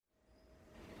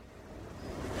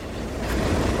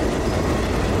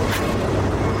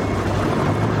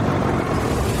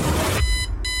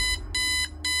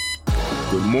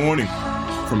morning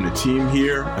from the team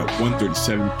here at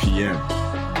 1:37 p.m.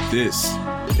 This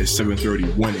is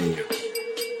 7:31 a.m.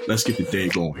 Let's get the day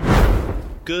going.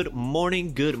 Good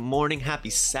morning. Happy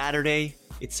Saturday.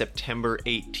 It's September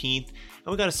 18th.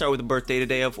 And we got to start with the birthday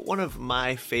today of one of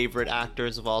my favorite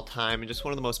actors of all time and just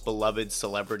one of the most beloved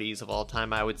celebrities of all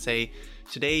time, I would say.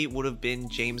 Today would have been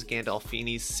James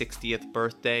Gandolfini's 60th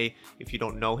birthday. If you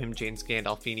don't know him, James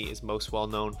Gandolfini is most well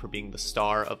known for being the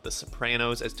star of The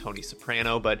Sopranos as Tony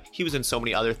Soprano, but he was in so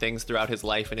many other things throughout his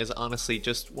life and is honestly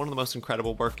just one of the most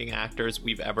incredible working actors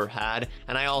we've ever had.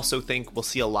 And I also think we'll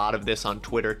see a lot of this on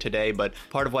Twitter today, but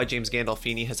part of why James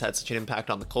Gandolfini has had such an impact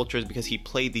on the culture is because he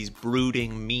played these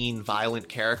brooding, mean, violent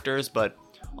characters, but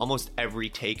almost every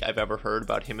take I've ever heard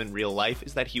about him in real life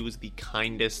is that he was the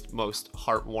kindest, most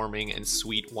heartwarming and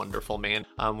sweet, wonderful man.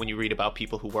 When you read about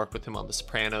people who worked with him on The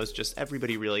Sopranos, just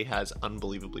everybody really has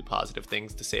unbelievably positive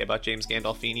things to say about James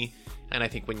Gandolfini. And I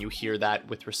think when you hear that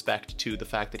with respect to the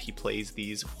fact that he plays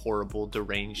these horrible,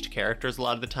 deranged characters a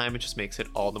lot of the time, it just makes it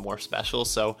all the more special.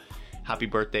 So happy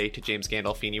birthday to James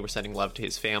Gandolfini. We're sending love to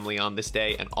his family on this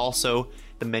day. And also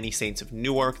The Many Saints of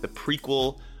Newark, the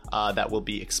prequel that will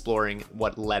be exploring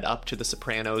what led up to The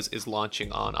Sopranos, is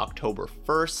launching on October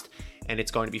 1st. And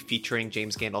it's going to be featuring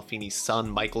James Gandolfini's son,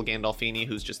 Michael Gandolfini,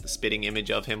 who's just the spitting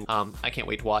image of him. I can't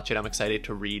wait to watch it. I'm excited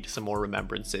to read some more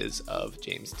remembrances of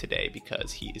James today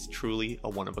because he is truly a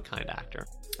one-of-a-kind actor.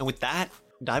 And with that,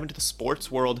 dive into the sports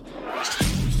world.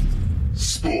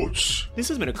 Sports. This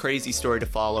has been a crazy story to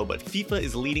follow, but FIFA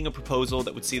is leading a proposal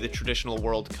that would see the traditional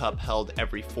World Cup held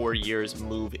every 4 years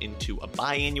move into a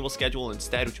biannual schedule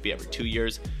instead, which would be every 2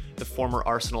 years. The former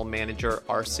Arsenal manager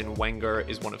Arsene Wenger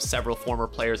is one of several former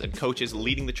players and coaches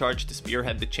leading the charge to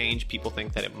spearhead the change. People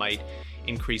think that it might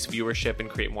increase viewership and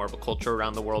create more of a culture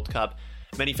around the World Cup.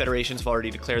 Many federations have already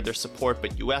declared their support,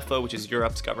 but UEFA, which is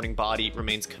Europe's governing body,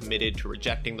 remains committed to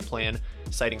rejecting the plan,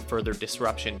 citing further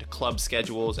disruption to club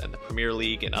schedules and the Premier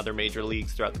League and other major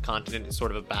leagues throughout the continent. It's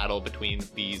sort of a battle between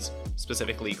these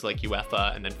specific leagues like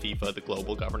UEFA and then FIFA, the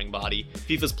global governing body.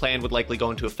 FIFA's plan would likely go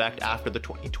into effect after the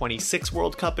 2026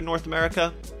 World Cup in North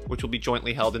America, which will be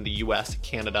jointly held in the US,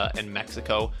 Canada, and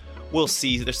Mexico. We'll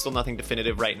see. There's still nothing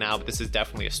definitive right now, but this is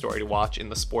definitely a story to watch in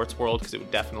the sports world because it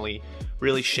would definitely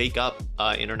really shake up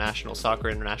international soccer,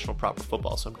 international proper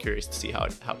football. So I'm curious to see how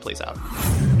it plays out.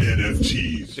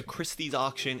 NFTs. The Christie's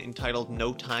auction entitled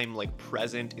No Time Like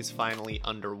Present is finally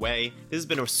underway. This has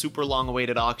been a super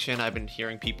long-awaited auction. I've been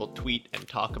hearing people tweet and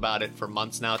talk about it for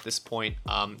months now at this point.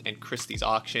 And Christie's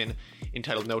auction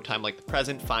entitled No Time Like the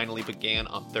Present finally began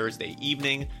on Thursday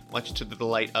evening, much to the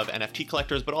delight of NFT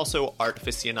collectors, but also art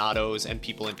aficionados and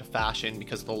people into fashion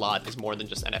because the lot is more than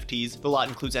just NFTs. The lot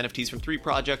includes NFTs from 3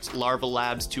 projects, Larva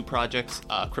Labs, 2 projects,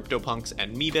 CryptoPunks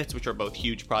and Meebits, which are both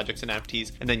huge projects in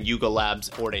NFTs, and then Yuga Labs,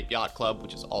 Bored Ape Yacht Club,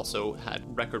 which has also had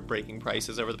record-breaking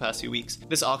prices over the past few weeks.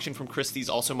 This auction from Christie's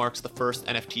also marks the first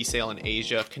NFT sale in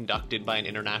Asia conducted by an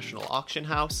international auction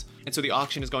house. And so the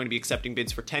auction is going to be accepting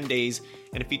bids for 10 days,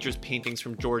 and it features paintings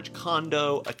from George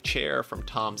Condo, a chair from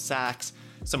Tom Sachs,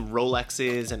 some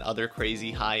Rolexes and other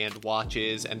crazy high-end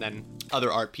watches, and then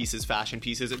other art pieces, fashion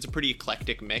pieces. It's a pretty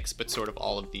eclectic mix, but sort of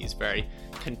all of these very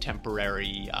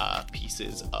contemporary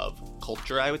pieces of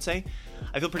culture, I would say.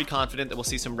 I feel pretty confident that we'll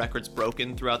see some records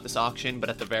broken throughout this auction, but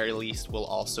at the very least, we'll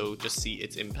also just see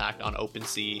its impact on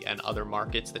OpenSea and other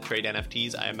markets that trade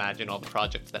NFTs. I imagine all the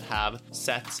projects that have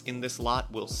sets in this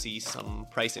lot will see some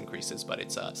price increases, but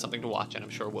it's something to watch, and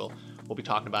I'm sure we'll be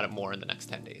talking about it more in the next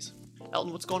 10 days.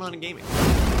 Elton, what's going on in gaming?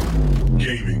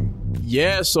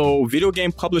 Yeah, so video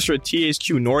game publisher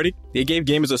THQ Nordic, they gave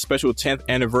gamers a special 10th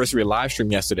anniversary live stream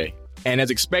yesterday. And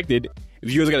as expected,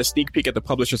 viewers got a sneak peek at the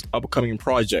publisher's upcoming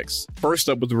projects. First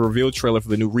up was the reveal trailer for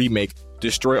the new remake,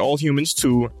 Destroy All Humans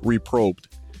 2 Reprobed.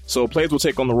 So players will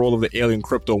take on the role of the alien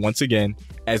Crypto once again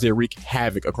as they wreak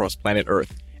havoc across planet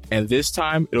Earth. And this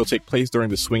time, it'll take place during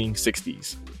the swinging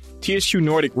 60s. THQ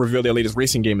Nordic revealed their latest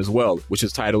racing game as well, which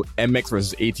is titled MX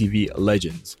vs. ATV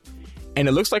Legends. And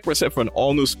it looks like we're set for an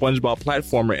all-new SpongeBob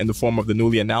platformer in the form of the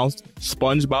newly announced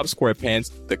SpongeBob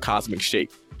SquarePants The Cosmic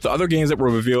Shake. The other games that were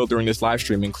revealed during this live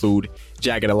stream include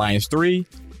Jagged Alliance 3,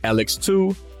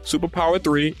 LX2, Superpower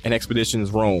 3, and Expeditions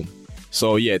Rome.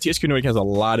 So yeah, THQ Nordic has a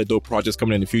lot of dope projects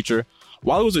coming in the future.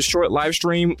 While it was a short live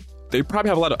stream, they probably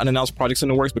have a lot of unannounced projects in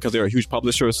the works because they're a huge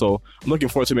publisher. So I'm looking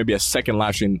forward to maybe a second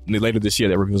live stream later this year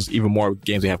that reveals even more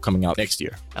games they have coming out next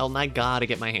year. Elton, I gotta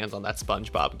get my hands on that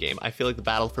SpongeBob game. I feel like the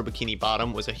battle for Bikini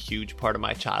Bottom was a huge part of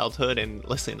my childhood. And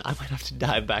listen, I might have to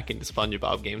dive back into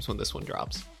SpongeBob games when this one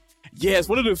drops. Yeah, it's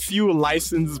one of the few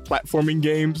licensed platforming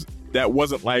games that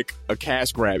wasn't like a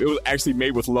cash grab. It was actually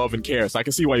made with love and care. So I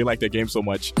can see why you like that game so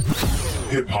much.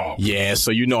 hip-hop. Yeah,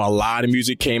 so you know a lot of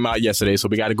music came out yesterday, so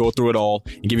we got to go through it all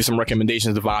and give you some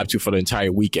recommendations to vibe to for the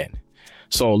entire weekend.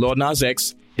 So Lil Nas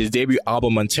X, his debut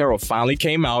album Montero finally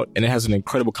came out, and it has an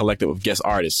incredible collective of guest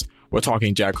artists. We're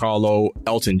talking Jack Harlow,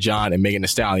 Elton John, and Megan Thee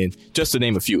Stallion, just to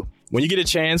name a few. When you get a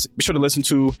chance, be sure to listen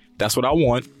to That's What I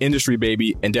Want, Industry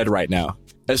Baby, and Dead Right Now.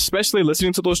 Especially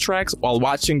listening to those tracks while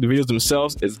watching the videos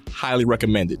themselves is highly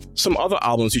recommended. Some other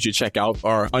albums you should check out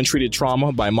are Untreated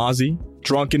Trauma by Mozzie,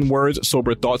 Drunken Words,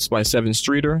 Sober Thoughts by Seven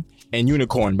Streeter, and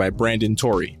Unicorn by Brandon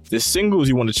Tory. The singles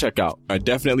you want to check out are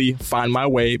definitely Find My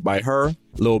Way by Her,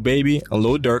 Lil Baby, and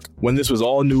Lil Durk, When This Was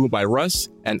All New by Russ,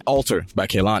 and Alter by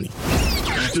Kehlani.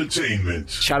 Entertainment.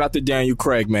 Shout out to Daniel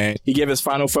Craig, man. He gave his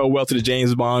final farewell to the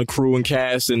James Bond crew and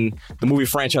cast and the movie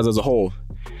franchise as a whole.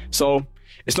 So,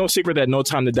 it's no secret that No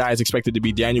Time to Die is expected to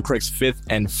be Daniel Craig's fifth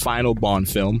and final Bond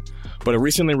film, but a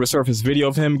recently resurfaced video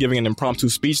of him giving an impromptu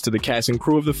speech to the cast and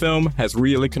crew of the film has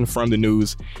really confirmed the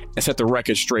news and set the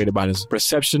record straight about his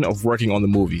perception of working on the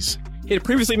movies. He had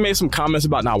previously made some comments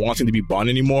about not wanting to be Bond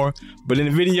anymore, but in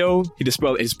the video, he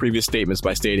dispelled his previous statements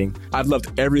by stating, "I've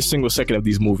loved every single second of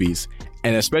these movies,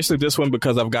 and especially this one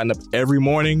because I've gotten up every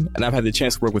morning and I've had the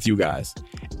chance to work with you guys.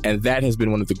 And that has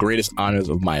been one of the greatest honors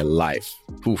of my life."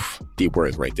 Oof, deep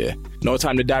words right there. No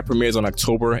Time to Die premieres on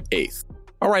October 8th.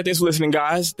 All right, thanks for listening,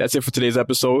 guys. That's it for today's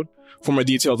episode. For more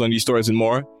details on these stories and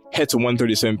more, head to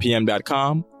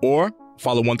 137pm.com or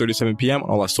follow 137pm on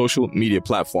all our social media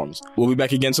platforms. We'll be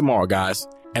back again tomorrow, guys.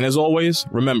 And as always,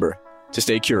 remember to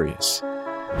stay curious.